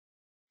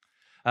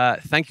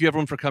Thank you,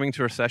 everyone, for coming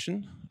to our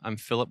session. I'm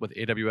Philip with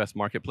AWS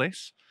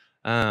Marketplace.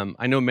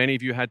 I know many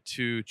of you had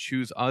to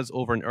choose us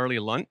over an early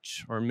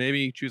lunch, or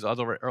maybe choose us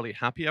over an early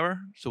happy hour,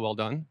 so well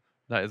done.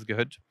 That is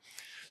good.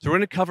 So we're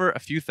going to cover a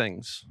few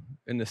things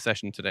in this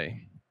session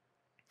today.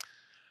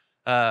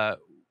 We're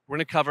going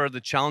to cover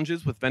the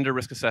challenges with vendor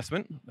risk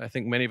assessment, I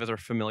think many of us are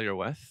familiar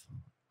with.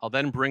 I'll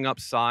then bring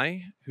up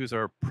Sai, who's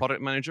our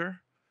product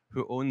manager,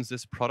 who owns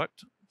this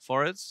product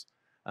for us.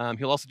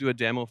 He'll also do a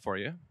demo for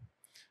you.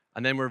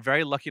 And then we're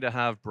very lucky to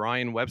have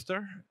Brian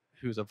Webster,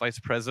 who's a vice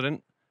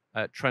president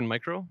at Trend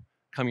Micro,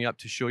 coming up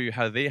to show you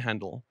how they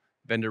handle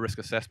vendor risk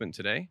assessment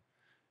today.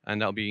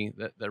 And that'll be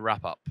the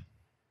wrap up.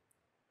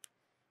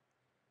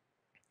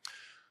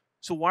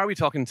 So why are we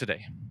talking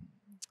today?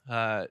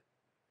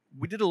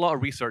 We did a lot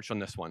of research on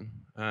this one.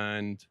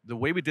 And the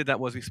way we did that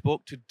was we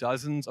spoke to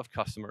dozens of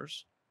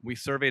customers. We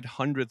surveyed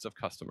hundreds of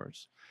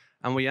customers.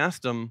 And we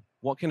asked them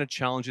what kind of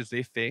challenges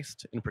they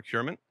faced in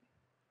procurement.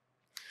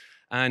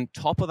 And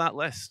top of that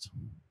list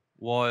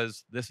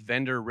was this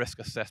vendor risk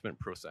assessment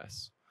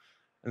process.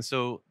 And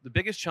so the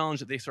biggest challenge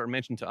that they sort of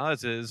mentioned to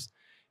us is,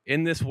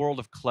 in this world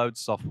of cloud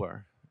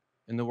software,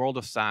 in the world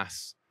of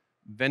SaaS,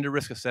 vendor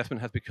risk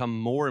assessment has become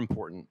more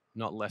important,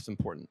 not less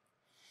important.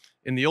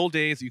 In the old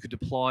days, you could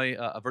deploy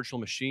a virtual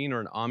machine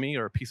or an AMI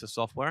or a piece of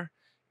software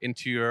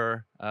into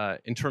your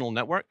internal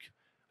network.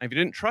 And if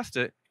you didn't trust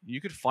it,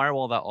 you could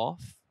firewall that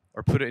off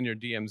or put it in your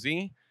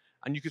DMZ,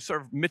 and you could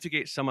sort of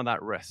mitigate some of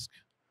that risk.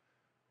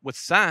 With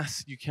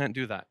SaaS, you can't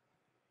do that.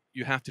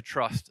 You have to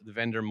trust the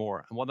vendor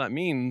more. And what that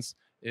means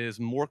is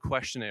more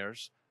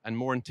questionnaires and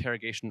more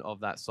interrogation of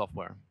that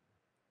software.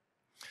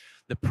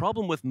 The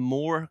problem with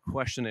more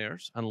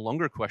questionnaires and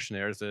longer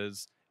questionnaires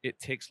is it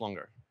takes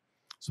longer.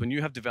 So when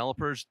you have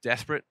developers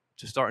desperate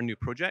to start a new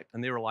project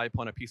and they rely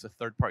upon a piece of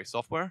third-party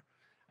software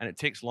and it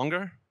takes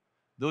longer,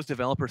 those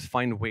developers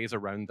find ways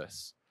around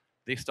this.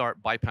 They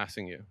start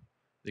bypassing you.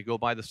 They go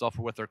buy the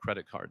software with their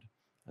credit card.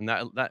 And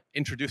that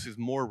introduces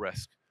more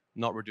risk,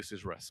 not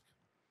reduces risk.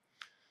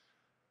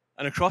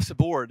 And across the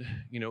board,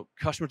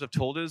 customers have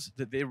told us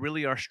that they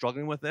really are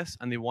struggling with this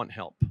and they want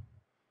help.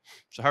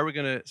 So how are we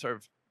going to sort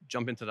of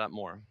jump into that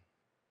more?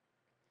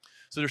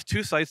 So there's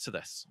two sides to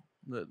this.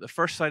 The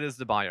first side is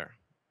the buyer.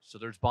 So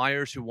there's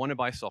buyers who want to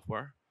buy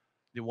software.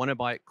 They want to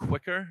buy it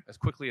quicker, as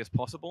quickly as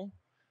possible,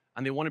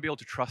 and they want to be able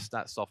to trust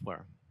that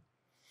software.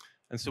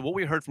 And so what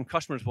we heard from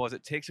customers was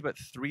it takes about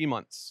 3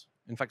 months.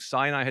 In fact,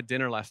 Sai and I had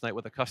dinner last night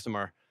with a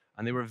customer,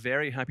 and they were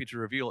very happy to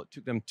reveal it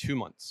took them 2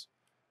 months.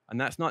 And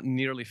that's not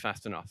nearly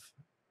fast enough.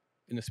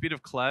 In the speed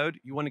of cloud,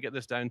 you want to get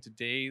this down to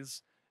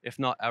days, if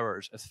not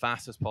hours, as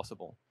fast as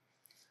possible.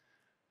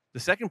 The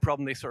second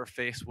problem they sort of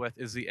face with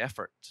is the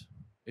effort.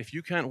 If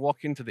you can't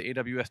walk into the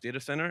AWS data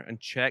center and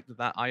check that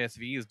that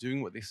ISV is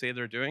doing what they say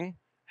they're doing,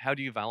 how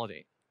do you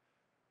validate?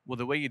 Well,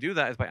 the way you do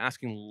that is by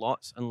asking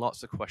lots and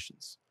lots of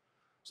questions.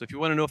 So if you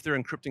want to know if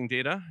they're encrypting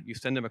data, you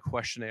send them a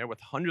questionnaire with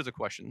hundreds of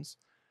questions,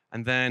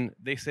 and then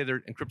they say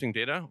they're encrypting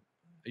data,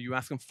 you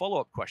ask them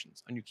follow-up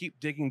questions, and you keep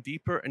digging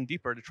deeper and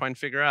deeper to try and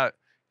figure out,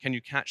 can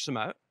you catch them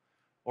out,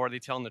 or are they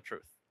telling the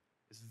truth?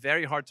 It's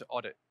very hard to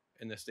audit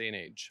in this day and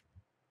age.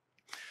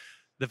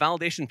 The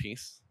validation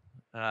piece,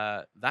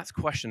 that's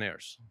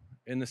questionnaires.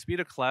 In the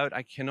speed of cloud,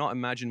 I cannot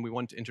imagine we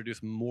want to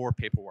introduce more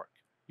paperwork.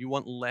 You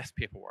want less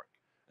paperwork.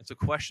 And so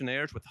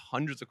questionnaires with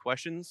hundreds of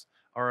questions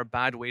are a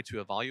bad way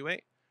to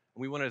evaluate.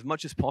 And we want to, as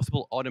much as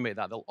possible, automate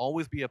that. There'll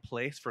always be a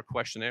place for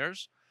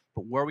questionnaires,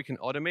 but where we can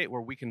automate,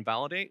 where we can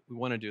validate, we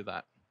want to do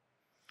that.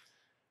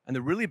 And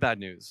the really bad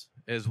news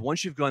is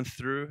once you've gone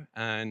through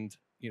and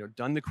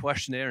done the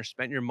questionnaire and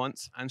spent your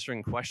months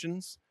answering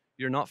questions,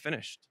 you're not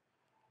finished.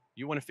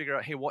 You want to figure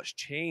out, hey, what's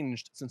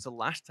changed since the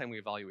last time we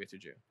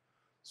evaluated you?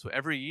 So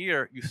every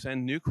year, you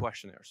send new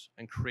questionnaires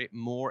and create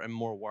more and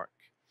more work.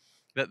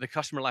 The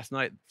customer last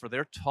night, for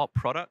their top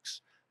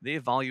products, they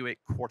evaluate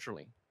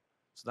quarterly.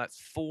 So that's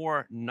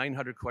 4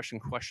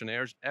 900-question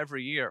questionnaires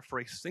every year for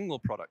a single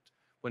product,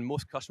 when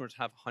most customers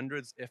have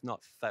hundreds, if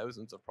not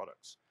thousands of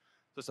products.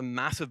 So it's a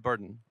massive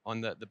burden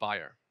on the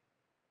buyer.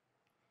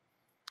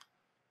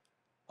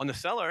 On the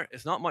seller,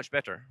 it's not much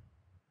better.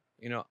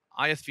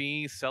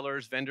 ISVs,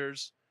 sellers,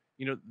 vendors,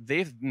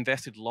 they've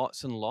invested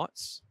lots and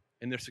lots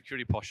in their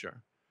security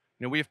posture.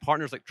 We have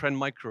partners like Trend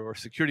Micro or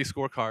Security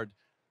Scorecard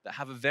that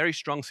have a very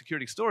strong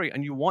security story,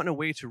 and you want a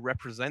way to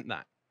represent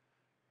that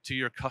to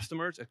your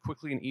customers as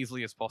quickly and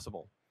easily as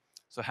possible.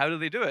 So how do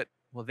they do it?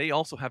 Well, they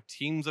also have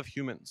teams of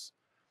humans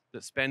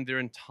that spend their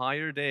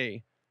entire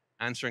day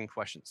answering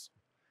questions.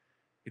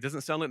 It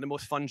doesn't sound like the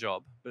most fun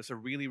job, but it's a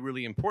really,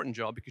 really important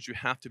job because you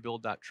have to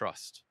build that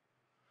trust.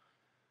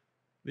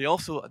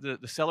 The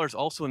sellers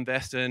also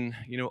invest in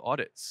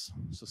audits.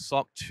 So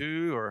SOC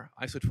 2 or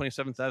ISO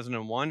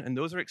 27001, and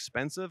those are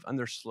expensive and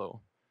they're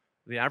slow.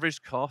 The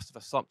average cost of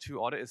a SOC 2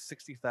 audit is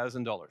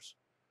 $60,000.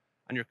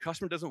 And your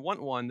customer doesn't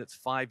want one that's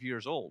 5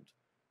 years old.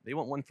 They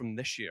want one from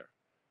this year.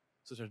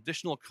 So there's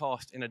additional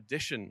cost in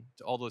addition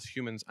to all those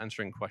humans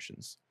answering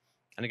questions.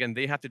 And again,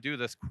 they have to do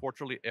this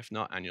quarterly, if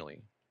not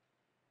annually.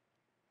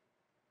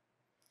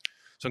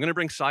 So I'm going to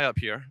bring Sai up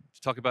here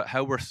to talk about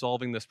how we're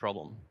solving this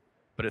problem.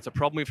 But it's a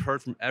problem we've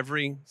heard from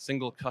every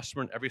single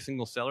customer and every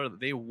single seller that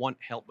they want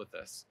help with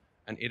this.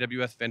 And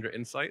AWS Vendor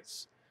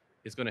Insights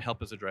is going to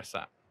help us address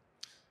that.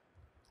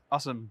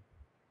 Awesome.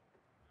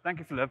 Thank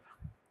you, Philip.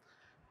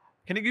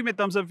 Can you give me a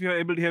thumbs up if you're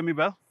able to hear me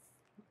well?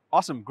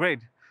 Awesome, great.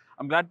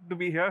 I'm glad to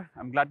be here.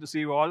 I'm glad to see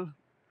you all.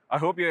 I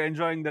hope you're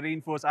enjoying the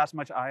Reinforce as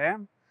much as I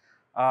am.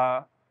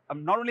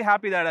 I'm not only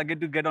happy that I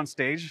get on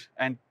stage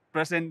and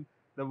present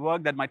the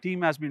work that my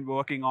team has been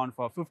working on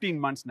for 15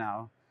 months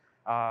now.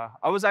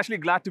 I was actually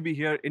glad to be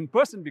here in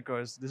person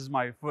because this is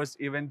my first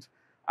event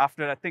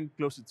after, I think,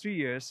 close to 3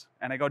 years,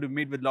 and I got to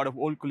meet with a lot of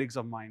old colleagues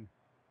of mine.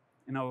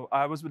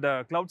 I was with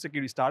a cloud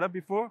security startup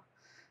before,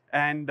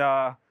 and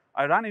I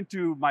ran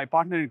into my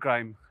partner in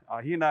crime.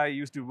 He and I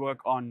used to work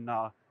on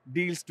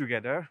deals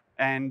together,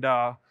 and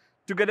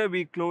together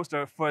we closed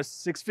our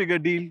first 6-figure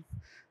deal,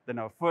 then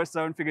our first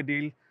 7-figure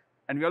deal,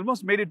 and we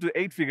almost made it to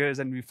 8 figures,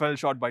 and we fell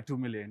short by $2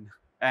 million.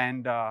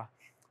 And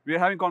we were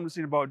having a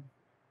conversation about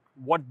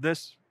what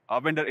this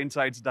Vendor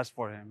Insights does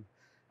for him.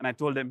 And I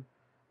told him,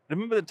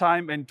 remember the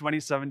time in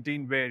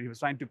 2017 where he was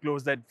trying to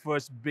close that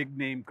first big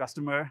name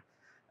customer,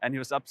 and he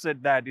was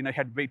upset that he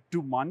had to wait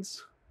 2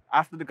 months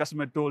after the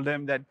customer told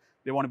him that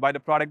they want to buy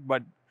the product,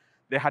 but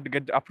they had to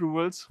get the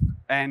approvals.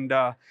 And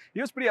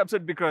he was pretty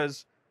upset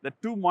because the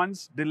 2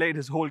 months delayed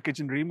his whole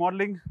kitchen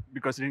remodeling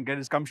because he didn't get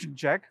his commission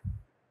check.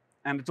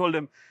 And I told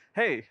him,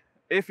 hey,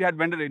 if you had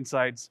Vendor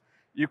Insights,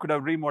 you could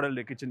have remodeled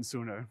the kitchen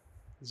sooner.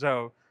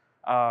 So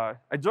I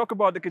joke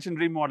about the kitchen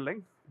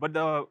remodeling, but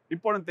the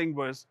important thing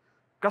was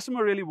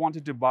customer really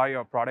wanted to buy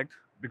your product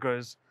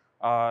because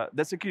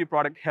the security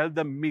product helped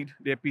them meet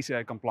their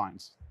PCI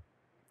compliance.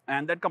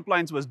 And that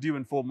compliance was due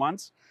in 4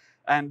 months.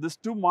 And this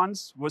 2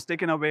 months was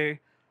taken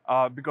away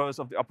because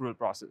of the approval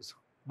process.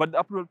 But the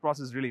approval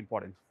process is really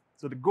important.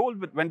 So the goal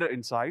with Vendor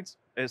Insights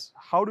is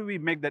how do we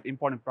make that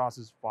important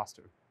process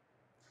faster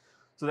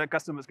so that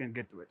customers can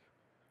get to it.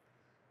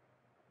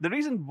 The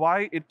reason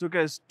why it took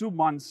us 2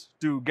 months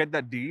to get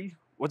that deal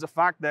was the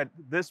fact that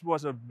this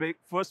was a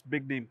first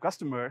big name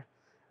customer,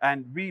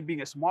 and we, being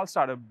a small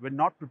startup, were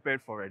not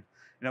prepared for it.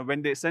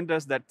 When they sent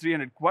us that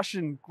 300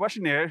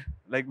 questionnaire,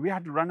 like we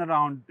had to run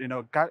around,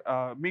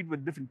 meet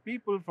with different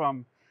people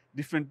from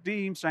different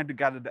teams trying to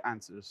gather the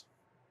answers.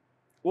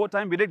 Over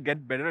time, we did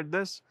get better at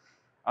this.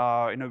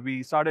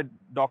 We started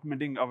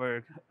documenting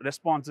our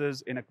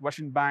responses in a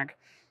question bank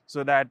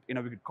so that we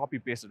could copy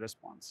paste the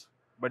response.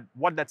 But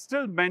what that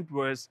still meant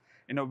was,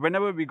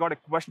 whenever we got a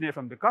questionnaire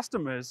from the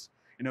customers,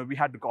 we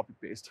had to copy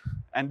paste.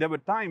 And there were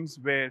times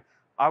where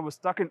I was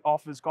stuck in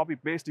office copy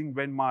pasting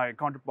when my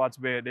counterparts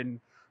were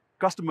in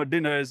customer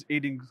dinners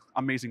eating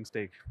amazing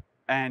steak.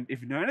 And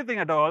if you know anything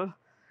at all,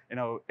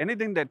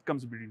 anything that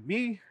comes between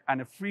me and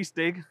a free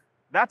steak,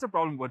 that's a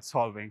problem worth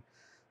solving.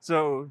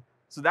 So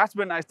that's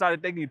when I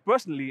started taking it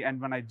personally. And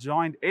when I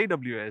joined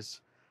AWS,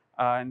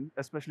 and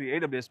especially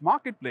AWS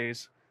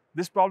Marketplace,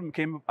 this problem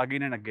came up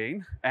again and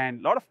again. And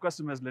a lot of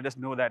customers let us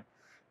know that,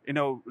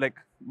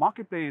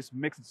 Marketplace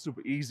makes it super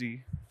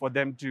easy for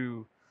them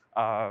to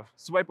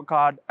swipe a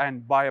card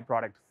and buy a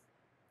product.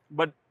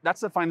 But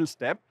that's the final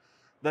step.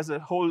 There's a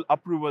whole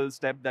approval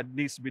step that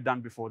needs to be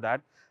done before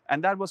that.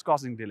 And that was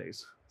causing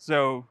delays.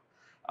 So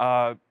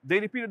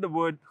they repeated the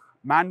word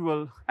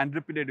manual and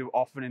repetitive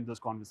often in those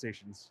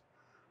conversations.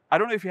 I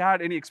don't know if you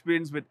had any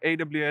experience with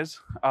AWS,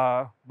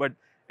 but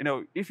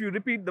if you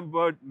repeat the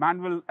word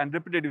manual and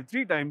repetitive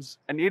 3 times,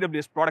 an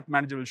AWS product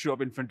manager will show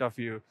up in front of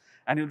you,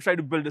 and he'll try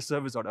to build a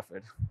service out of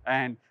it.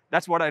 And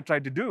that's what I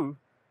tried to do.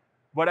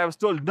 But I was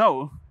told,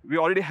 no, we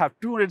already have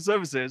 200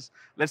 services.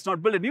 Let's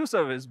not build a new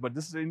service, but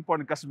this is an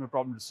important customer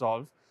problem to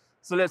solve.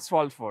 So let's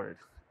solve for it.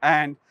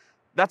 And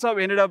that's how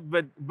we ended up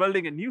with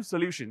building a new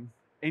solution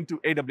into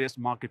AWS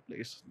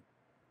Marketplace.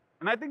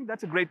 And I think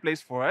that's a great place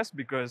for us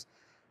because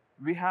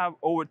we have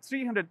over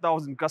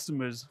 300,000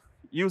 customers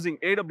using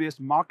AWS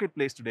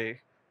Marketplace today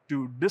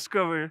to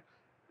discover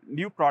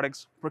new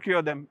products,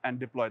 procure them, and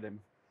deploy them.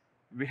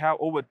 We have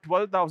over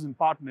 12,000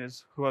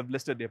 partners who have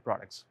listed their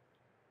products.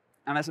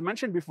 And as I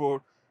mentioned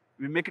before,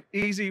 we make it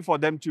easy for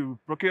them to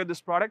procure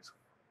this product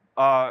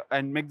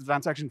and make the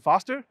transaction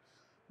faster.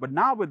 But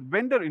now with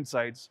Vendor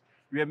Insights,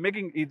 we are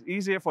making it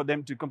easier for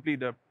them to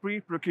complete a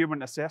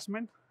pre-procurement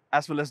assessment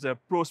as well as the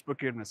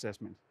post-procurement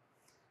assessment.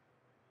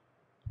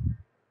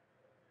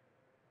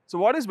 So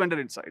what is Vendor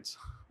Insights?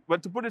 Well,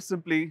 to put it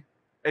simply,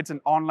 it's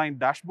an online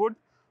dashboard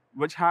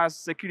which has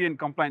security and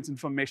compliance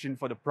information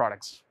for the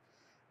products.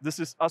 This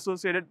is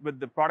associated with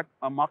the product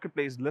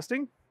marketplace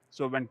listing.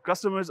 So when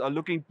customers are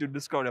looking to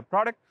discover a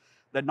product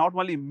that not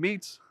only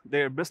meets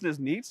their business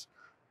needs,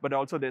 but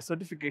also their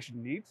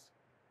certification needs,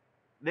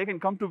 they can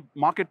come to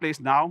Marketplace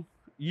now,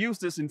 use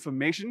this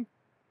information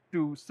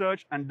to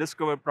search and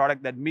discover a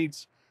product that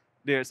meets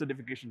their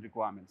certification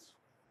requirements.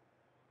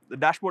 The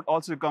dashboard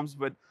also comes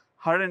with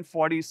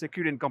 140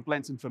 security and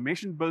compliance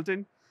information built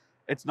in.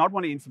 It's not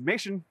only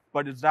information,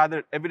 but it's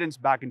rather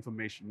evidence-backed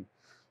information.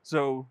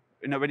 So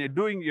when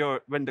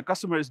the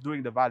customer is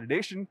doing the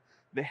validation,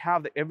 they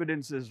have the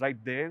evidences right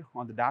there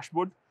on the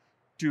dashboard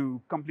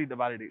to complete the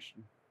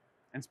validation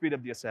and speed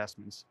up the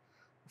assessments.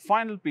 The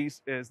final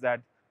piece is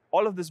that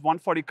all of this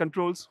 140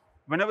 controls,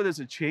 whenever there's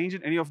a change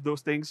in any of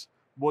those things,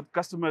 both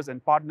customers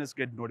and partners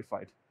get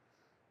notified.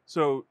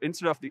 So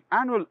instead of the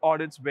annual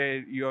audits where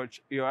you're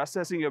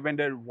assessing your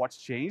vendor what's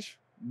changed,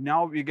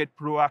 now we get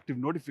proactive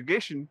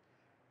notification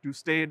to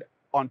stay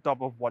on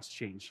top of what's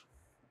changed.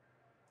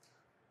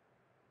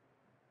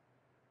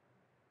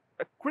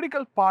 A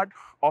critical part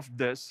of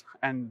this,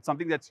 and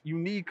something that's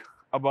unique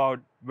about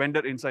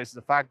vendor insights, is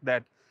the fact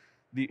that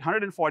the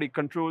 140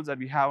 controls that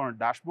we have on our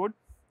dashboard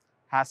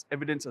has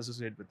evidence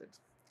associated with it.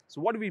 So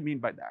what do we mean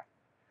by that?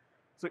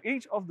 So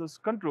each of those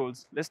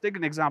controls, let's take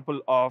an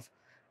example of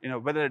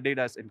whether the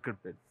data is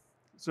encrypted.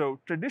 So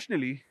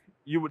traditionally,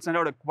 you would send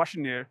out a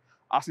questionnaire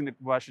asking the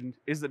question,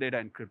 is the data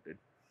encrypted?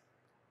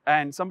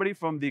 And somebody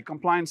from the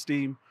compliance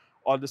team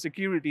or the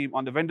security team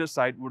on the vendor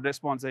side would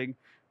respond saying,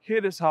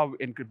 here is how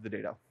we encrypt the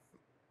data.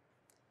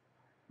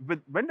 With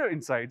vendor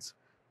insights,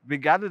 we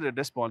gather the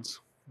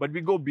response, but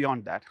we go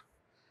beyond that.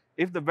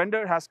 If the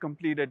vendor has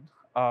completed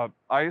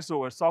ISO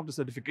or SOC 2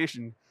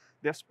 certification,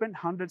 they've spent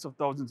hundreds of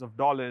thousands of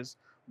dollars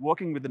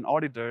working with an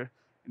auditor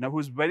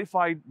who's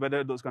verified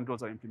whether those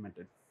controls are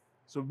implemented.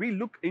 So we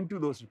look into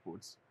those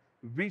reports.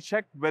 We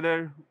check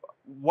whether,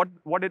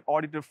 what did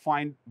auditor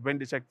find when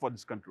they check for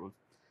this control.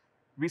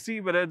 We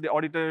see whether the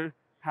auditor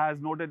has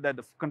noted that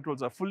the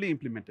controls are fully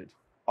implemented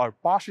or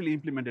partially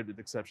implemented with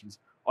exceptions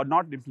or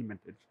not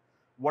implemented.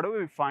 Whatever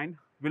we find,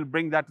 we'll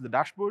bring that to the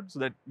dashboard so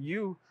that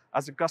you,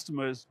 as the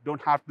customers,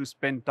 don't have to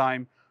spend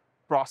time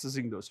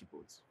processing those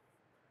reports.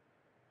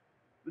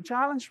 The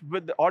challenge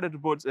with the audit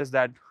reports is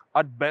that,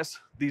 at best,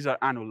 these are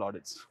annual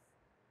audits.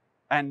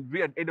 And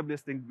we at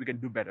AWS think we can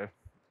do better.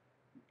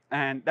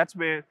 And that's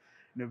where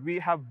we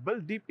have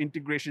built deep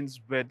integrations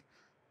with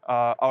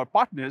our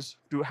partners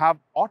to have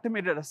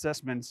automated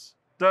assessments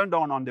turned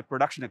on their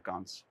production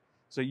accounts.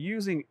 So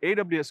using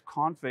AWS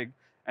Config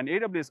and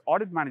AWS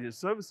Audit Manager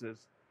services,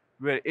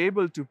 we're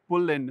able to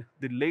pull in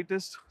the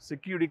latest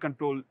security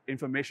control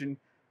information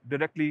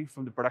directly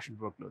from the production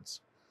workloads.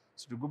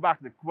 So to go back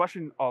to the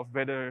question of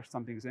whether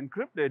something is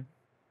encrypted,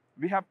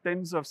 we have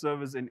tens of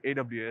servers in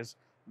AWS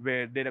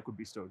where data could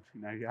be stored.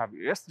 You have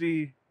your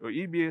S3 or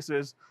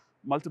EBSs,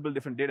 multiple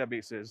different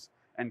databases,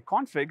 and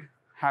Config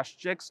has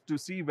checks to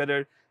see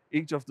whether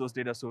each of those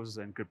data sources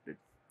are encrypted.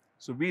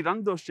 So we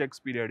run those checks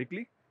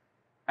periodically,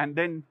 and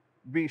then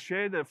we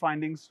share the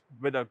findings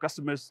with our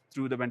customers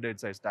through the vendor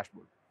insights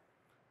dashboard.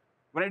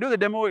 When I do the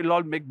demo, it'll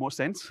all make more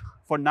sense.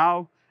 For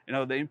now,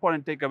 the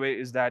important takeaway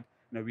is that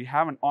we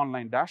have an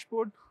online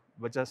dashboard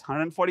which has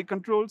 140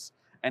 controls,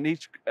 and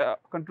each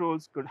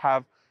controls could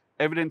have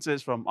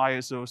evidences from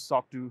ISO,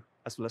 SOC 2,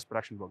 as well as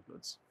production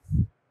workloads.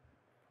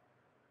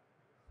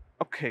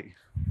 Okay,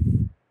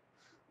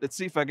 let's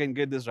see if I can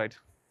get this right.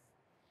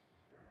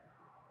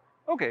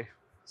 Okay,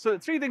 so the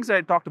three things that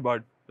I talked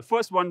about. The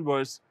first one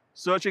was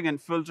searching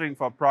and filtering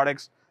for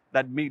products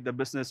that meet the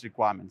business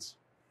requirements.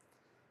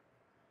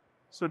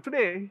 So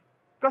today,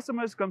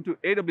 customers come to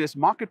AWS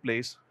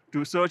Marketplace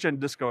to search and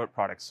discover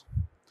products.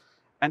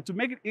 And to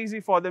make it easy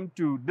for them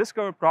to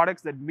discover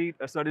products that meet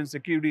a certain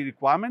security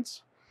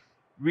requirements,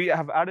 we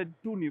have added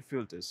two new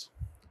filters.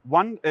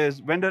 One is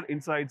Vendor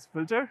Insights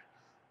filter,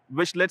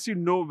 which lets you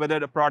know whether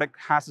the product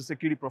has a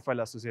security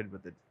profile associated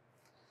with it.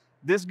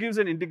 This gives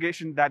an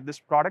indication that this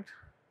product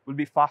will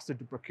be faster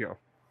to procure.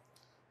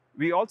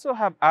 We also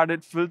have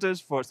added filters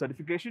for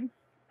certification.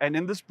 And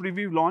in this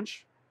preview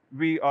launch,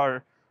 we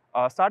are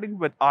starting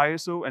with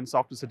ISO and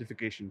SOC 2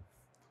 certification.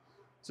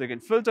 So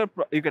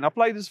you can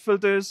apply these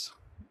filters.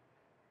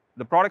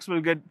 The products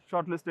will get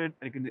shortlisted.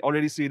 And you can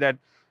already see that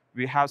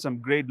we have some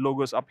great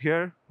logos up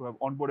here who have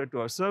onboarded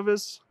to our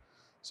service.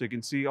 So you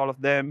can see all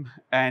of them.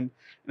 And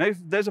if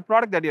there's a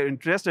product that you're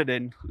interested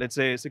in, let's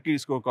say a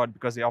security scorecard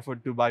because they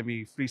offered to buy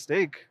me free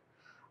steak,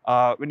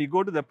 when you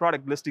go to the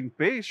product listing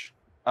page,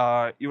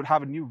 you would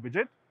have a new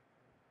widget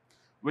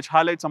which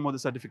highlights some of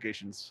the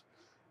certifications.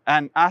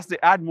 And as they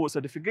add more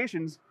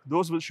certifications,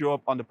 those will show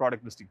up on the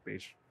product listing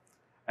page.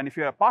 And if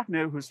you're a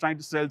partner who's trying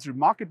to sell through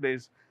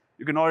Marketplace,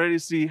 you can already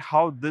see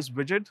how this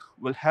widget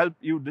will help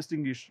you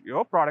distinguish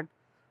your product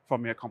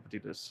from your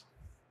competitors.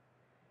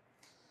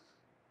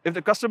 If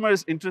the customer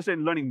is interested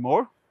in learning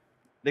more,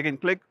 they can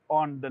click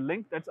on the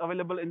link that's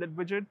available in that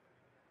widget.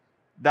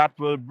 That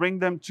will bring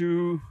them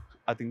to,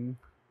 I'm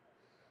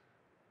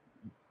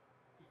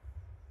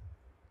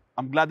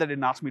glad that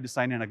didn't ask me to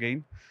sign in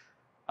again.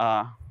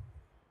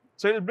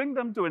 So it'll bring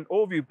them to an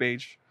overview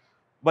page,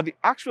 but the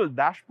actual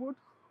dashboard,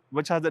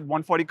 which has that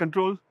 140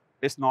 control,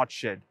 is not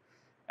shared.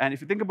 And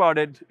if you think about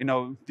it,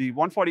 the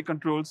 140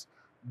 controls,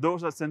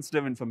 those are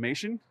sensitive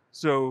information.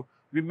 So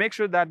we make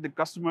sure that the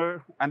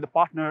customer and the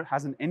partner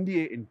has an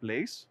NDA in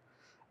place.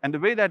 And the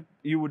way that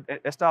you would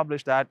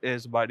establish that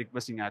is by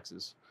requesting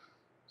access.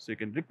 So you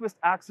can request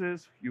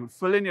access, you would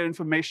fill in your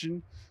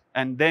information,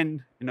 and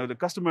then the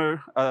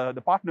customer,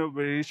 the partner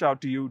will reach out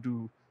to you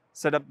to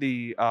set up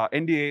the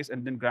NDAs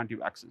and then grant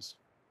you access.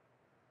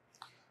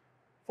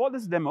 For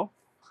this demo,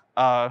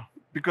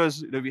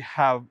 because we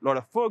have a lot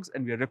of folks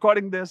and we are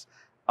recording this,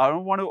 I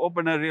don't want to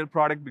open a real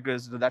product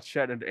because that's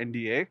shared under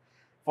NDA.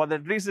 For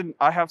that reason,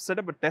 I have set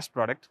up a test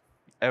product,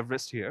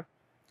 Everest here,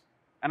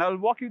 and I'll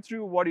walk you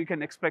through what you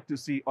can expect to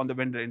see on the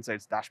Vendor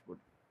Insights dashboard.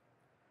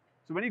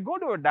 So when you go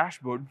to a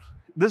dashboard,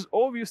 this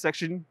overview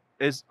section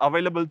is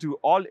available to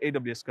all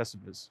AWS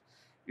customers.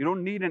 You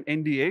don't need an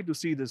NDA to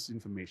see this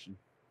information.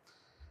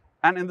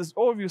 And in this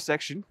overview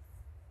section,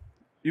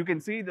 you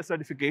can see the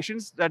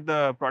certifications that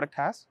the product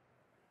has.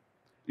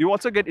 You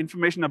also get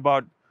information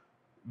about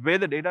where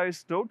the data is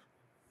stored,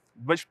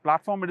 which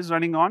platform it is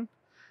running on,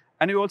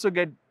 and you also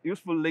get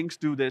useful links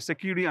to the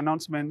security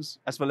announcements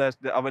as well as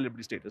the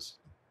availability status.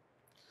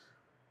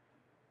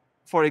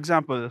 For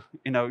example,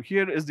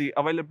 here is the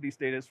availability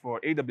status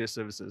for AWS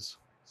services.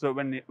 So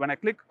when I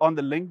click on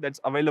the link that's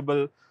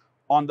available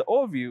on the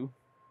overview,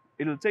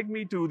 it'll take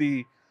me to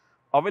the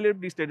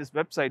availability status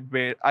website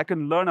where I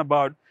can learn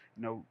about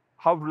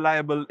how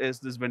reliable is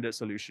this vendor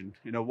solution?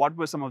 What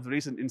were some of the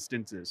recent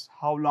instances?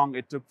 How long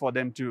it took for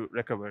them to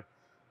recover?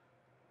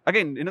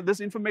 Again,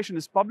 this information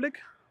is public,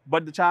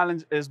 but the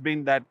challenge has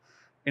been that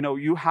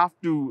you have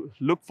to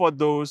look for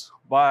those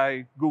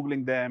by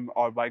Googling them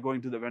or by going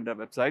to the vendor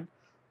website.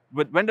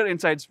 With Vendor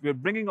Insights, we're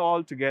bringing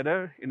all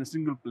together in a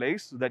single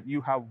place so that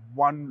you have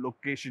one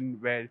location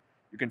where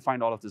you can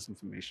find all of this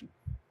information.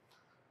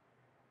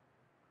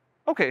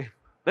 Okay,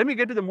 let me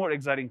get to the more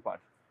exciting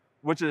part,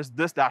 which is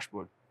this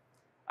dashboard.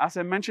 As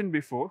I mentioned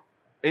before,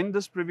 in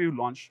this preview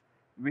launch,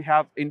 we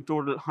have in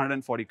total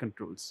 140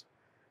 controls,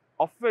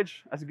 of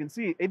which, as you can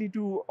see,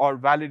 82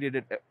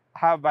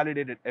 have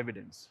validated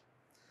evidence.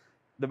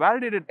 The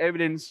validated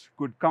evidence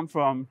could come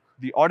from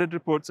the audit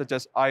reports such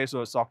as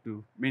ISO or SOC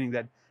 2, meaning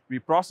that we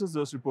processed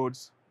those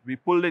reports, we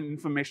pulled in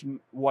information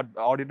what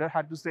the auditor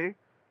had to say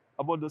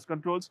about those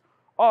controls,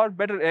 or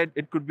better yet,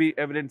 it could be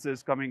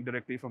evidences coming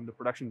directly from the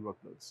production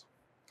workloads.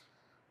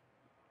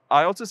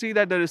 I also see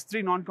that there is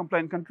 3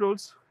 non-compliant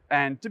controls,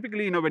 and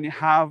typically, when you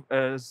have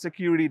a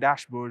security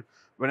dashboard,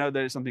 whenever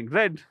there is something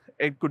red,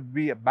 it could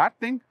be a bad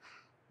thing,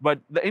 but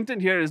the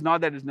intent here is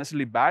not that it's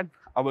necessarily bad.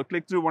 I will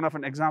click through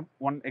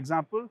one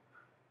example.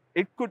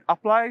 It could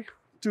apply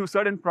to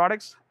certain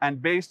products,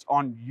 and based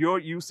on your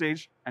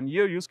usage and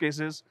your use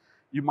cases,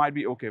 you might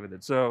be okay with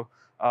it. So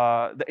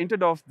the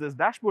intent of this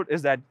dashboard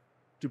is that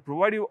to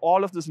provide you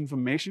all of this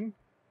information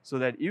so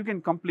that you can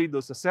complete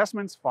those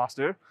assessments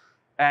faster,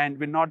 and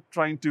we're not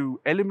trying to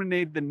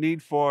eliminate the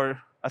need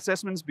for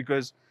assessments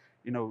because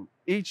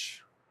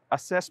each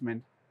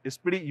assessment is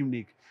pretty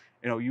unique.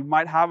 You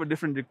might have a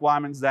different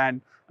requirements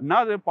than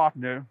another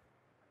partner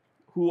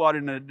who are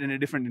in a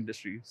different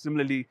industry.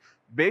 Similarly,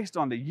 based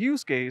on the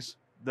use case,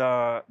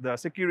 the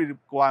security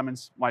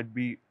requirements might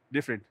be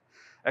different.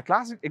 A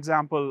classic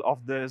example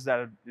of this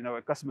that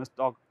customers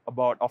talk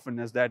about often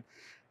is that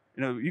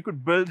you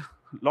could build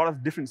a lot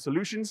of different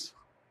solutions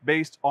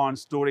based on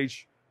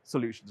storage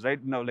solutions, right?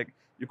 Like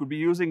you could be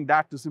using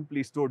that to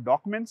simply store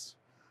documents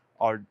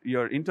or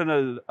your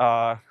internal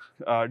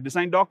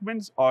design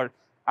documents or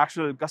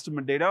actual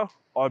customer data,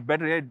 or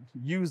better yet,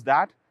 use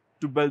that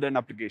to build an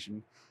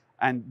application.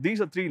 And these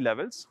are 3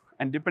 levels,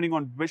 and depending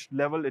on which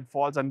level it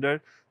falls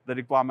under, the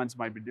requirements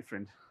might be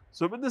different.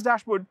 So with this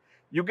dashboard,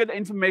 you get the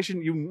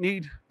information you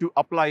need to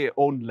apply your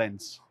own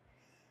lens.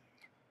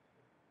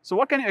 So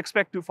what can you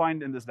expect to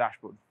find in this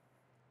dashboard?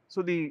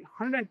 So the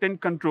 110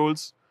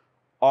 controls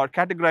are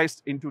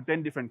categorized into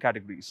 10 different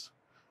categories: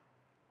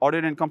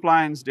 audit and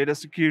compliance, data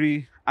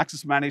security,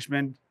 access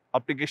management,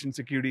 application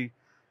security.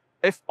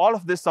 If all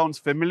of this sounds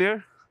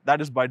familiar,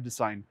 that is by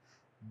design.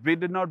 We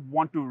did not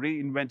want to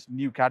reinvent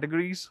new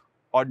categories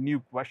or new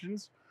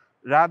questions.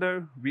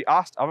 Rather, we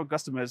asked our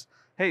customers,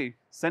 hey,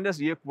 send us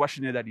your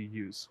questionnaire that you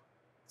use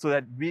so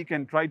that we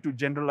can try to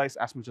generalize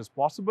as much as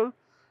possible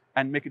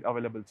and make it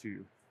available to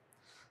you.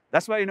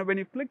 That's why when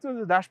you click through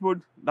the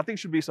dashboard, nothing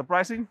should be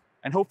surprising,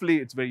 and hopefully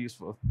it's very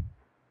useful.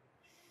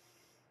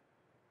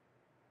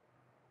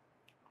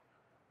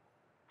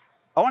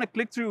 I want to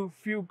click through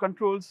a few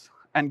controls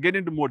and get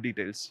into more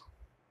details.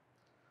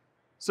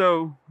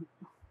 So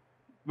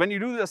when you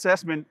do the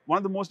assessment, one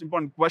of the most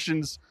important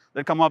questions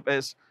that come up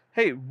is,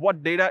 hey,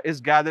 what data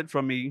is gathered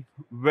from me?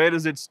 Where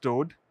is it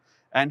stored?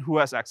 And who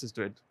has access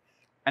to it?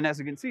 And as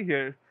you can see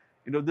here,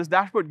 this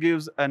dashboard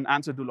gives an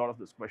answer to a lot of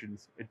those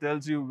questions. It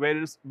tells you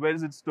where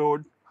is it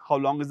stored, how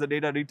long is the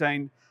data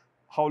retained,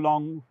 how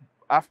long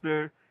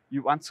after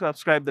you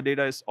unsubscribe the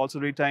data is also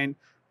retained,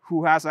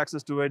 who has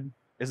access to it,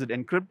 is it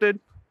encrypted?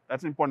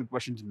 That's an important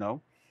question to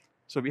know.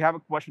 So we have a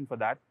question for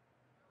that.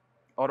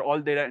 Or all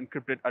data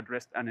encrypted at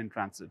rest and in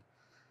transit.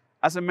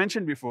 As I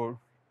mentioned before,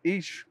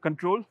 each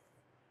control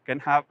can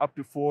have up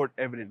to 4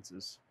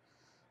 evidences.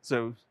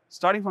 So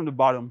starting from the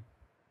bottom,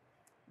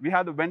 we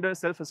have the vendor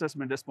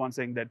self-assessment response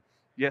saying that,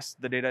 yes,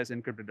 the data is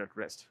encrypted at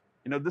rest.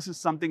 This is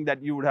something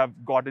that you would have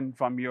gotten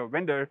from your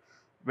vendor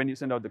when you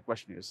send out the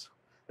questionnaires.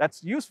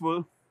 That's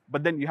useful,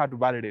 but then you have to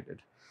validate it.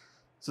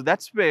 So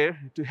that's where,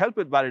 to help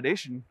with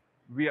validation,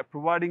 we are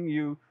providing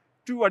you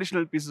 2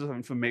 additional pieces of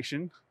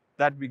information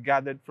that we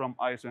gathered from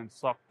ISO and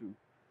SOC 2.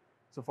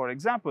 So for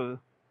example,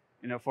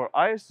 for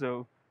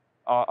ISO,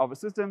 our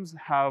systems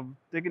have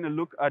taken a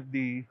look at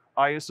the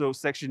ISO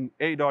section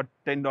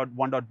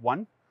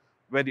A.10.1.1,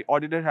 where the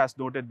auditor has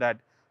noted that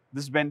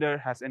this vendor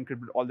has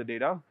encrypted all the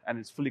data and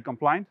is fully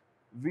compliant.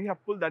 We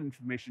have pulled that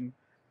information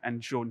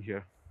and shown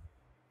here.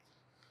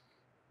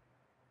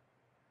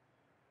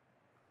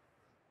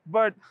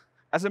 But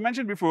as I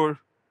mentioned before,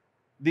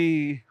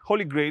 the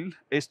holy grail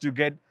is to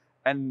get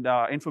an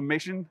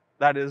information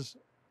that is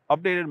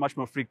updated much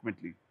more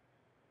frequently.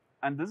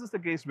 And this is the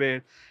case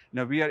where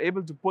we are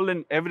able to pull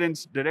in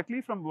evidence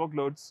directly from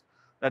workloads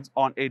that's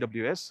on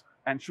AWS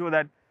and show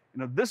that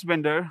this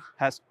vendor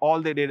has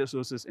all their data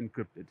sources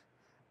encrypted.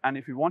 And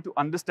if you want to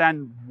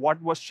understand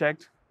what was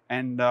checked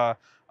and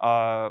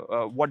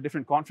what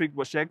different config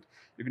was checked,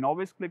 you can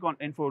always click on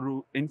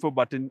info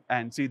button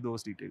and see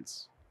those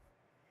details.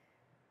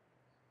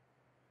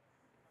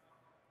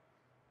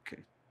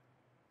 Okay,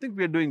 I think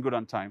we are doing good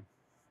on time.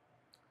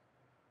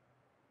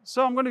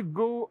 So I'm going to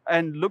go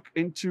and look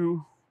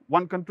into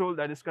one control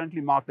that is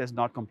currently marked as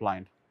not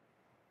compliant.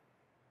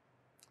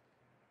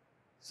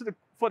 So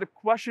for the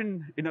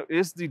question,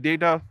 is the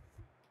data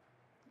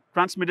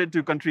transmitted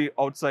to country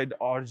outside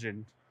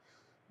origin?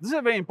 This is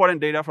a very important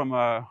data from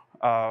a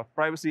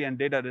privacy and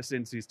data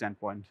residency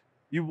standpoint.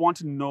 You want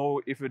to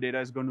know if your data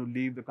is going to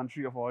leave the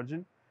country of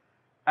origin.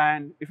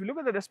 And if you look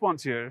at the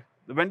response here,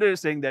 the vendor is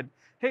saying that,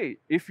 hey,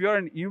 if you're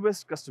an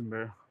US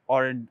customer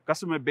or a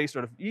customer based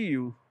out of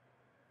EU,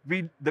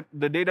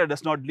 the data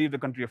does not leave the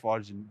country of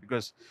origin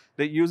because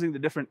they're using the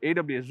different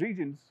AWS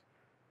regions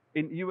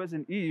in US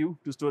and EU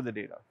to store the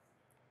data.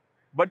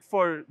 But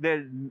for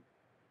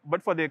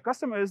their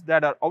customers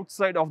that are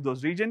outside of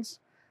those regions,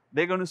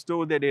 they're going to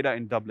store their data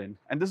in Dublin.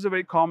 And this is a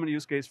very common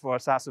use case for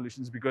SaaS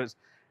solutions because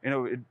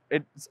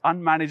it's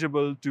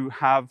unmanageable to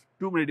have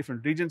too many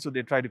different regions, so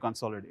they try to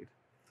consolidate.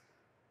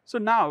 So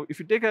now, if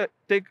you take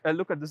a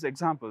look at this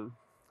example,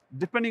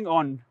 depending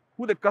on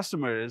who the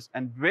customer is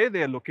and where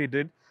they are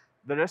located,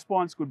 the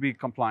response could be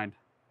compliant.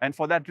 And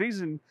for that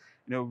reason,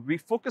 we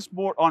focus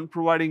more on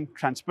providing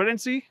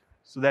transparency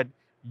so that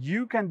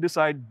you can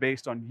decide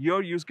based on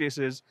your use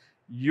cases,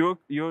 your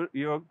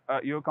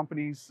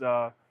company's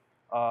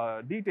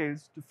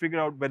details to figure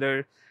out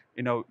whether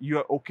you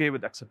are okay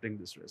with accepting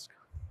this risk.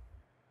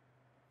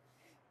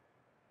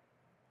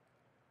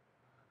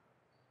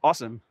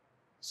 Awesome.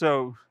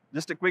 So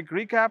just a quick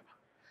recap.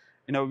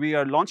 We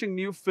are launching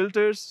new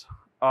filters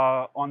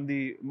on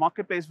the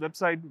Marketplace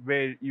website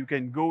where you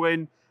can go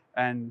in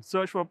and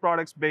search for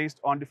products based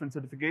on different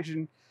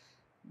certification.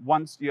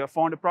 Once you have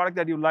found a product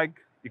that you like,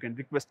 you can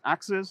request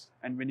access.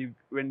 And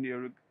when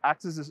your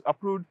access is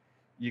approved,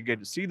 you get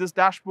to see this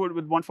dashboard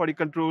with 140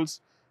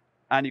 controls,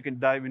 and you can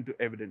dive into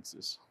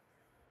evidences.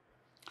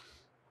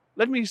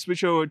 Let me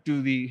switch over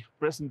to the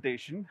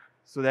presentation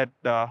so that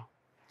I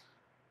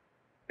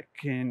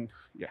can,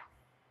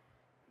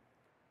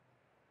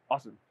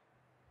 Awesome.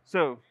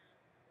 So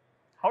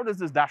how does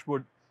this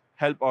dashboard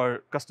help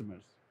our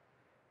customers?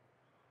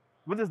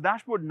 With this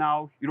dashboard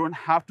now, you don't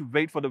have to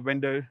wait for the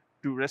vendor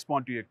to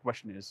respond to your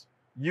questionnaires.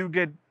 You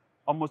get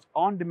almost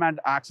on-demand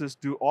access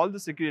to all the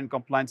security and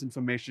compliance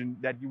information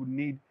that you would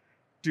need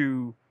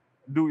to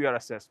do your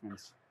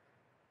assessments.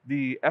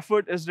 The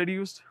effort is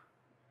reduced.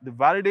 The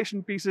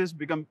validation pieces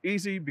become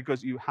easy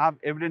because you have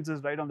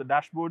evidences right on the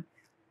dashboard.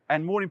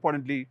 And more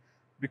importantly,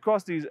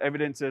 because these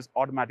evidences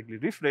automatically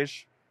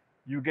refresh,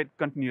 you get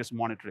continuous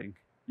monitoring.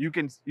 You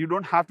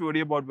don't have to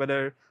worry about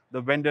whether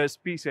the vendor's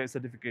PCI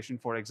certification,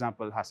 for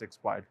example, has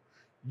expired.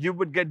 You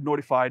would get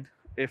notified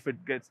if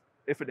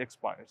it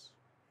expires.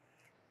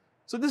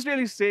 So this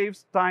really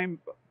saves time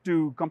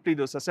to complete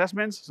those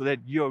assessments so that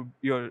your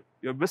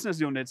business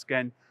units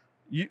can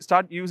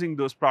start using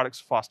those products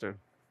faster.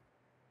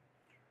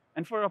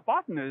 And for our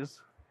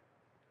partners,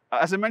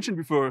 as I mentioned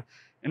before,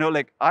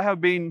 I have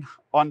been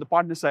on the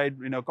partner side,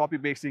 copy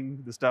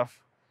pasting the stuff.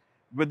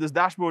 With this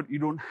dashboard, you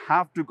don't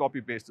have to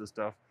copy paste the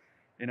stuff.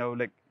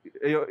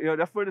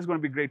 Your effort is going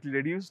to be greatly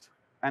reduced.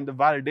 And the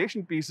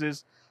validation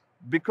pieces,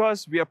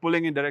 because we are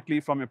pulling in directly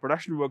from your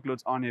production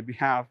workloads on your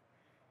behalf,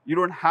 you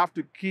don't have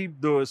to keep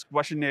those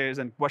questionnaires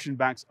and question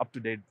banks up to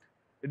date.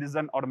 It is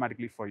done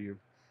automatically for you.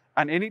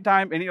 And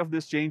anytime any of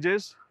this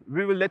changes,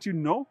 we will let you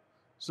know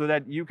so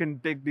that you can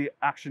take the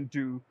action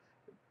to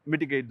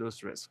mitigate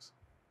those risks.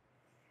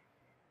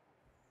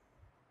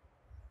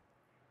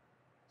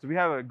 So we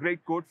have a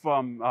great quote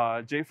from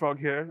JFrog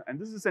here, and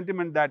this is a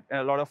sentiment that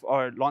a lot of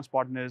our launch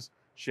partners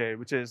share,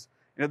 which is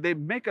they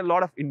make a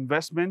lot of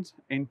investment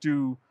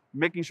into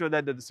making sure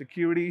that the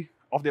security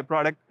of their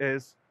product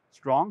is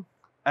strong,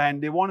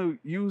 and they want to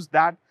use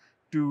that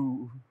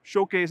to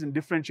showcase and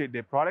differentiate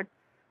their product.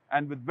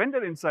 And with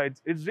vendor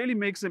insights, it really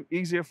makes it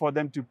easier for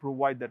them to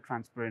provide that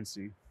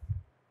transparency.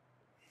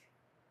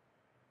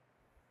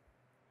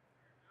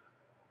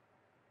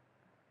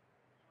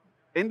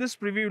 In this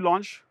preview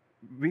launch,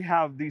 we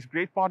have these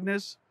great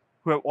partners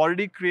who have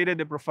already created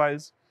their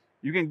profiles.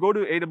 You can go to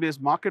AWS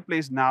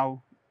Marketplace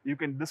now. You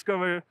can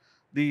discover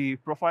the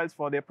profiles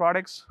for their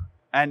products,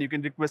 and you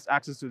can request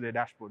access to their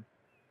dashboard.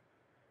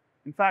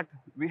 In fact,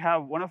 we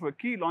have one of our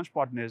key launch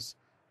partners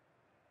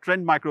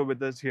Trend Micro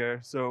with us here.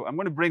 So I'm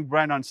going to bring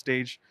Brian on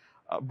stage.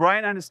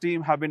 Brian and his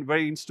team have been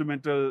very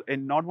instrumental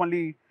in not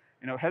only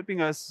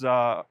helping us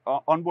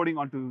onboarding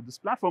onto this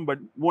platform, but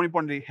more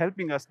importantly,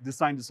 helping us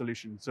design the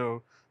solution.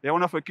 So they're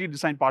one of our key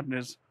design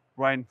partners.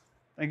 Brian,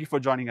 thank you for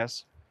joining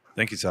us.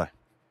 Thank you, Sai.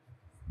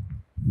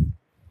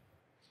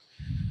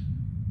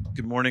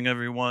 Good morning,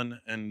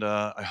 everyone, and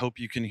I hope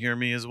you can hear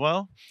me as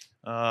well.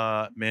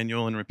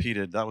 Manual and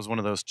repeated. That was one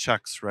of those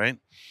checks, right?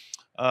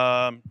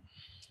 Brian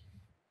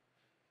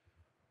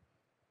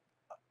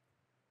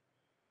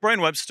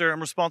Webster.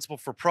 I'm responsible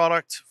for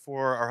product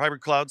for our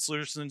hybrid cloud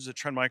solutions at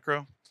Trend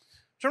Micro.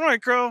 Trend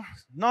Micro,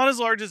 not as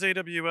large as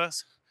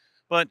AWS,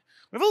 but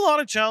we have a lot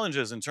of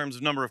challenges in terms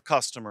of number of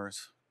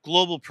customers,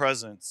 global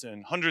presence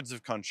in hundreds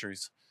of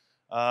countries,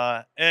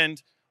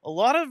 and a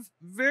lot of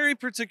very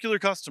particular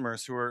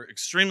customers who are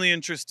extremely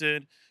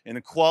interested in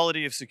the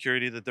quality of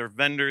security that their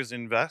vendors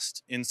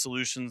invest in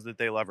solutions that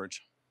they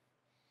leverage.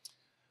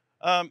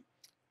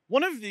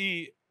 One of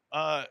the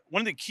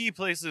key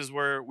places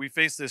where we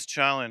face this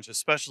challenge,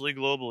 especially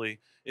globally,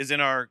 is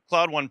in our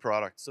Cloud One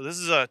product. So this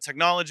is a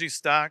technology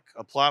stack,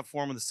 a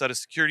platform with a set of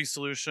security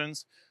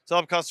solutions to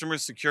help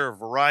customers secure a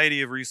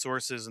variety of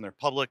resources in their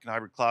public and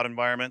hybrid cloud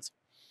environments.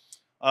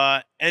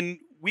 And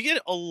we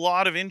get a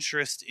lot of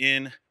interest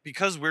in,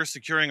 because we're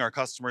securing our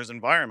customers'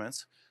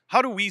 environments,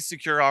 how do we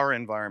secure our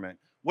environment?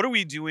 What are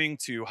we doing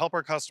to help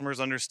our customers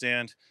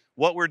understand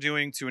what we're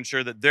doing to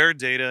ensure that their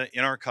data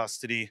in our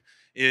custody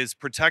is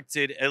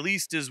protected at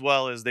least as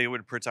well as they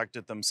would protect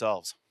it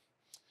themselves?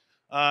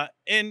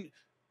 And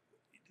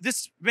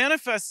this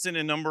manifests in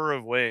a number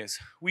of ways.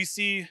 We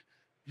see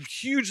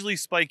hugely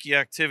spiky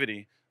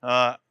activity.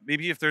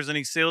 Maybe if there's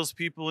any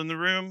salespeople in the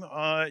room,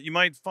 you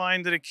might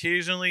find that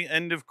occasionally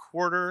end of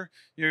quarter,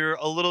 you're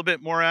a little bit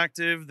more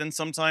active than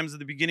sometimes at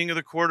the beginning of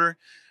the quarter.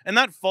 And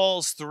that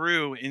falls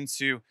through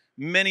into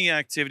many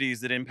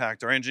activities that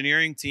impact our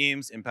engineering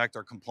teams, impact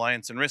our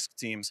compliance and risk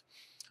teams.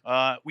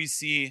 We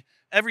see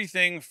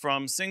everything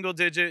from single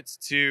digits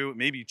to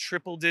maybe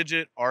triple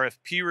digit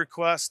RFP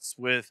requests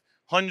with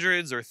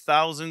hundreds or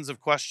thousands of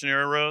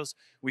questionnaire rows.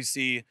 We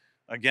see,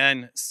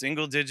 again,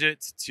 single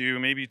digit to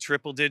maybe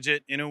triple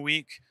digit in a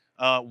week.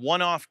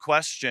 One-off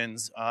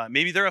questions.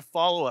 Maybe they're a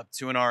follow-up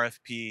to an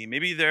RFP.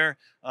 Maybe they're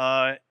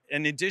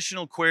an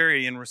additional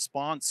query in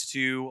response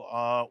to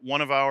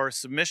one of our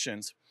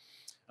submissions.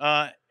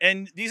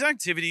 And these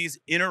activities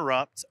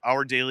interrupt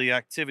our daily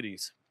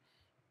activities.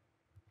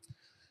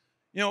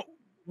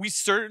 We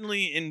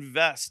certainly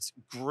invest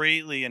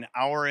greatly in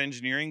our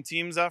engineering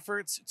team's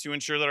efforts to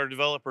ensure that our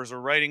developers are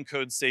writing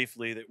code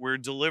safely, that we're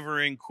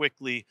delivering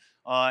quickly,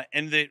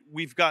 and that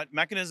we've got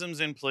mechanisms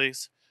in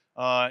place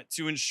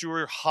to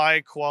ensure high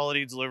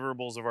quality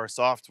deliverables of our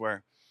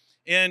software.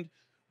 And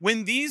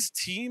when these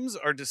teams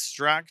are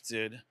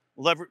distracted,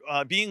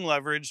 being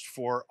leveraged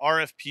for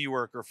RFP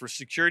work or for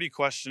security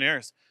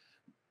questionnaires,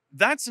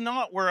 that's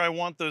not where I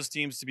want those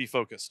teams to be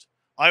focused.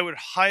 I would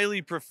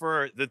highly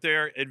prefer that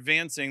they're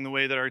advancing the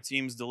way that our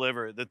teams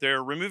deliver, that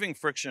they're removing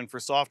friction for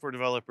software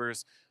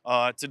developers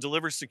to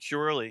deliver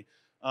securely.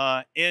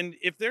 And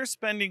if they're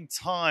spending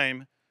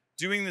time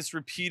doing this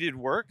repeated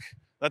work,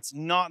 that's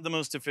not the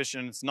most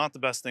efficient. It's not the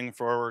best thing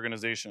for our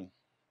organization.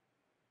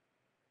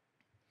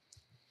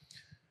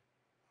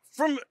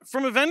 From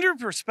a vendor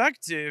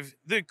perspective,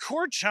 the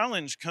core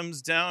challenge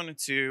comes down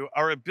to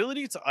our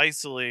ability to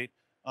isolate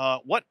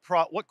what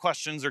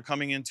questions are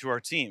coming into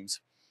our teams.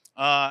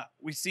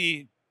 We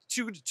see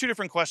two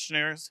different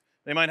questionnaires.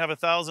 They might have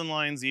 1,000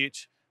 lines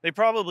each. They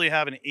probably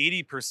have an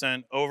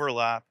 80%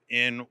 overlap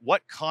in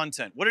what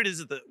content, what it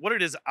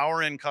is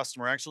our end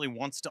customer actually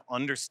wants to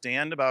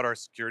understand about our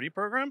security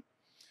program.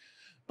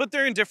 But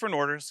they're in different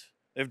orders.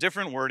 They have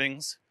different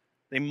wordings.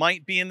 They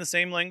might be in the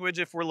same language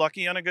if we're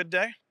lucky on a good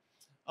day.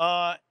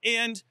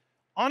 And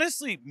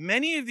honestly,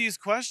 many of these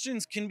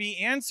questions can be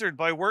answered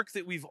by work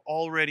that we've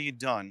already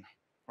done,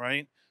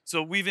 right?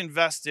 So we've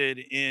invested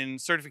in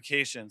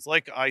certifications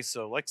like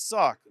ISO, like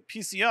SOC,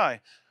 PCI.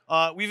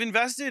 We've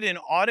invested in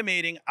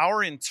automating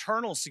our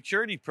internal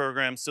security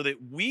programs so that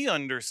we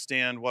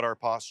understand what our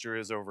posture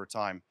is over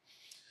time.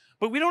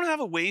 But we don't have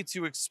a way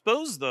to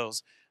expose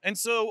those. And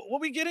so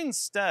what we get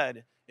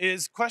instead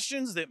is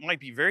questions that might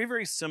be very,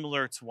 very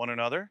similar to one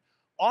another,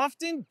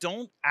 often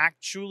don't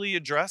actually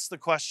address the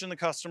question the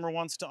customer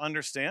wants to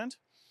understand,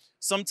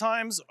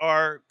 sometimes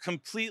are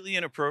completely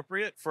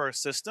inappropriate for our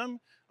system.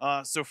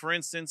 So for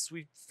instance,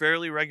 we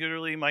fairly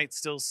regularly might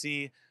still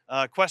see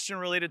a question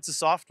related to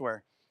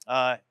software.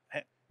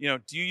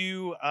 Do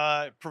you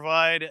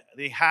provide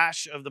the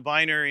hash of the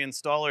binary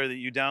installer that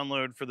you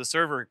download for the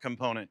server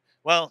component?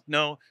 Well,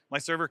 no, my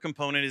server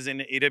component is in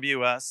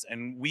AWS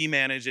and we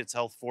manage its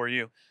health for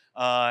you.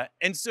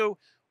 And so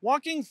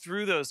walking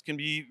through those can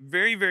be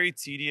very, very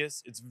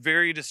tedious. It's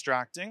very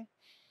distracting.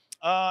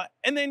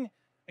 And then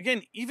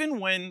again, even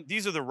when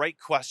these are the right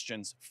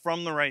questions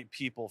from the right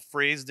people,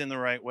 phrased in the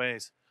right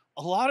ways,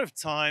 a lot of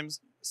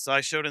times, as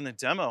I showed in the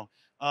demo,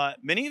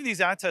 many of these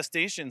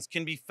attestations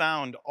can be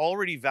found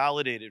already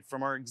validated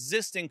from our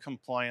existing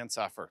compliance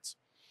efforts.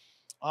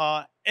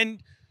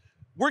 And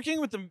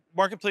Working with the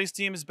Marketplace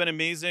team has been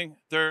amazing.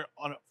 They're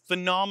a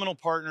phenomenal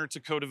partner to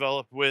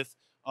co-develop with,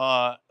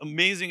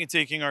 amazing at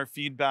taking our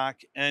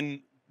feedback, and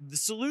the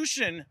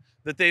solution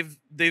that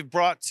they've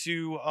brought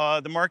to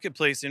the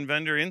Marketplace in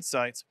Vendor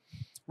Insights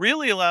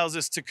really allows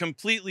us to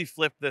completely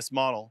flip this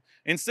model.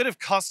 Instead of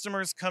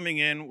customers coming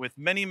in with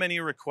many, many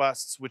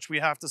requests, which we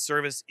have to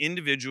service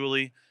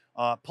individually,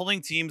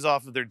 pulling teams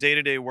off of their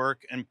day-to-day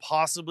work and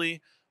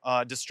possibly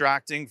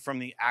distracting from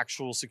the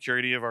actual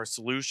security of our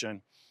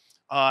solution.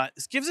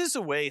 This gives us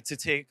a way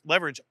to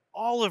leverage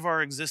all of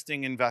our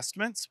existing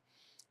investments,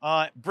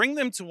 bring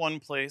them to one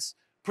place,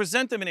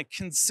 present them in a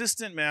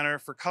consistent manner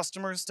for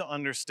customers to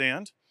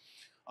understand,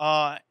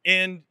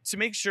 and to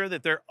make sure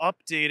that they're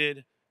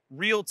updated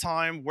real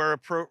time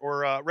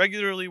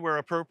regularly where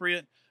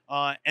appropriate,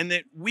 and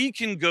that we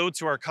can go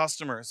to our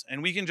customers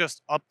and we can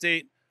just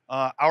update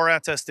our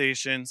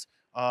attestations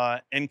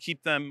and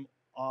keep them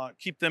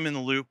in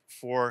the loop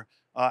for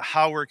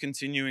how we're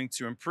continuing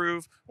to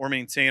improve or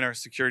maintain our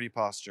security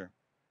posture.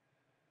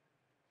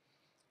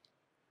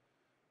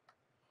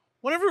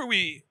 Whenever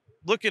we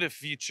look at a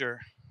feature,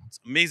 it's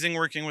amazing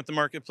working with the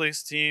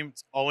Marketplace team.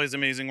 It's always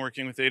amazing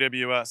working with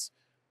AWS.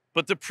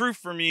 But the proof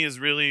for me is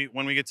really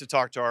when we get to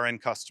talk to our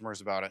end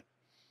customers about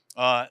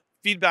it.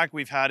 Feedback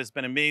we've had has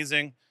been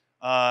amazing.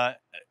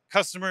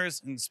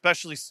 Customers, and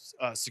especially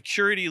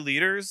security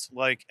leaders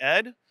like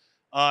Ed,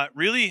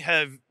 really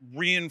have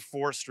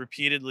reinforced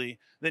repeatedly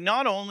that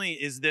not only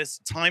is this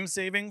time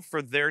saving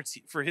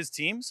for his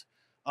teams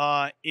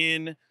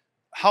in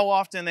how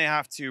often they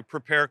have to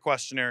prepare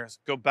questionnaires,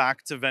 go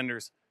back to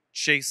vendors,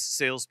 chase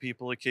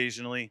salespeople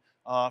occasionally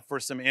for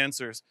some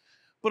answers,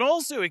 but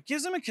also it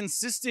gives them a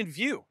consistent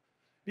view,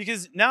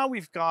 because now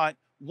we've got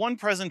one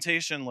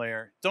presentation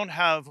layer. Don't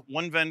have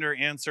one vendor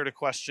answered a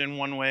question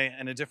one way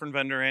and a different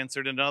vendor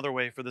answered another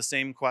way for the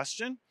same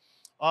question.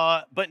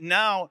 But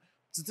now,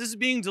 since this is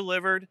being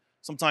delivered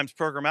sometimes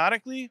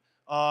programmatically,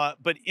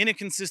 but in a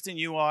consistent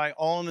UI,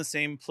 all in the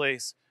same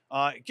place,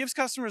 it gives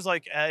customers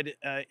like Ed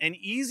an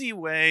easy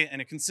way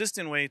and a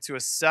consistent way to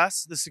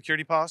assess the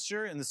security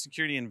posture and the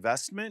security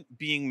investment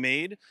being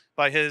made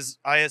by his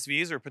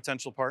ISVs or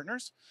potential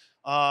partners.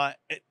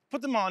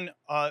 Put them on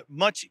a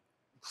much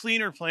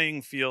cleaner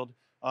playing field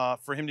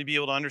for him to be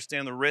able to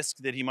understand the risk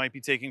that he might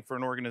be taking for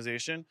an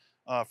organization,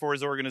 for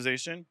his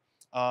organization,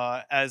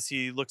 as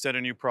he looks at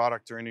a new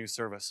product or a new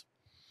service.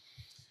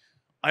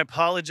 I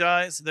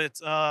apologize that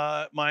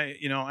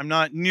I'm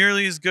not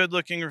nearly as good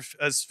looking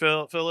as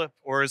Philip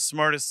or as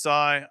smart as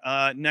Sai.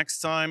 Next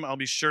time, I'll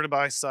be sure to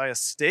buy Sai a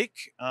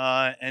steak,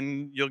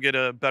 and you'll get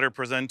a better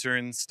presenter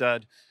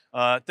instead.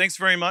 Thanks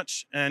very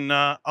much, and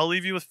I'll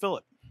leave you with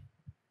Philip.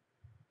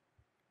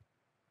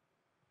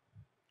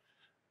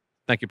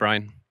 Thank you,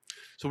 Brian.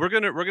 So we're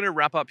gonna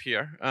wrap up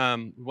here.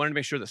 We wanted to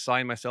make sure that Sai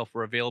and myself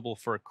were available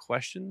for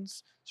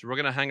questions. So we're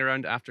gonna hang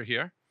around after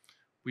here.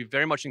 We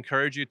very much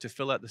encourage you to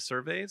fill out the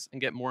surveys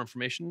and get more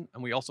information.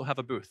 And we also have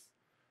a booth.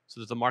 So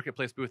there's a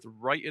Marketplace booth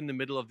right in the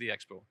middle of the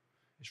expo.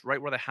 It's right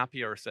where the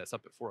happy hour sets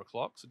up at 4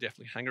 o'clock. So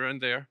definitely hang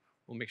around there.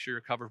 We'll make sure you're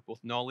covered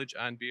both knowledge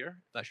and beer,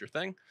 if that's your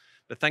thing.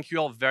 But thank you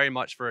all very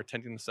much for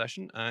attending the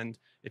session. And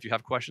if you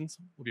have questions,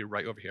 we'll be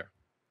right over here.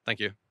 Thank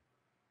you.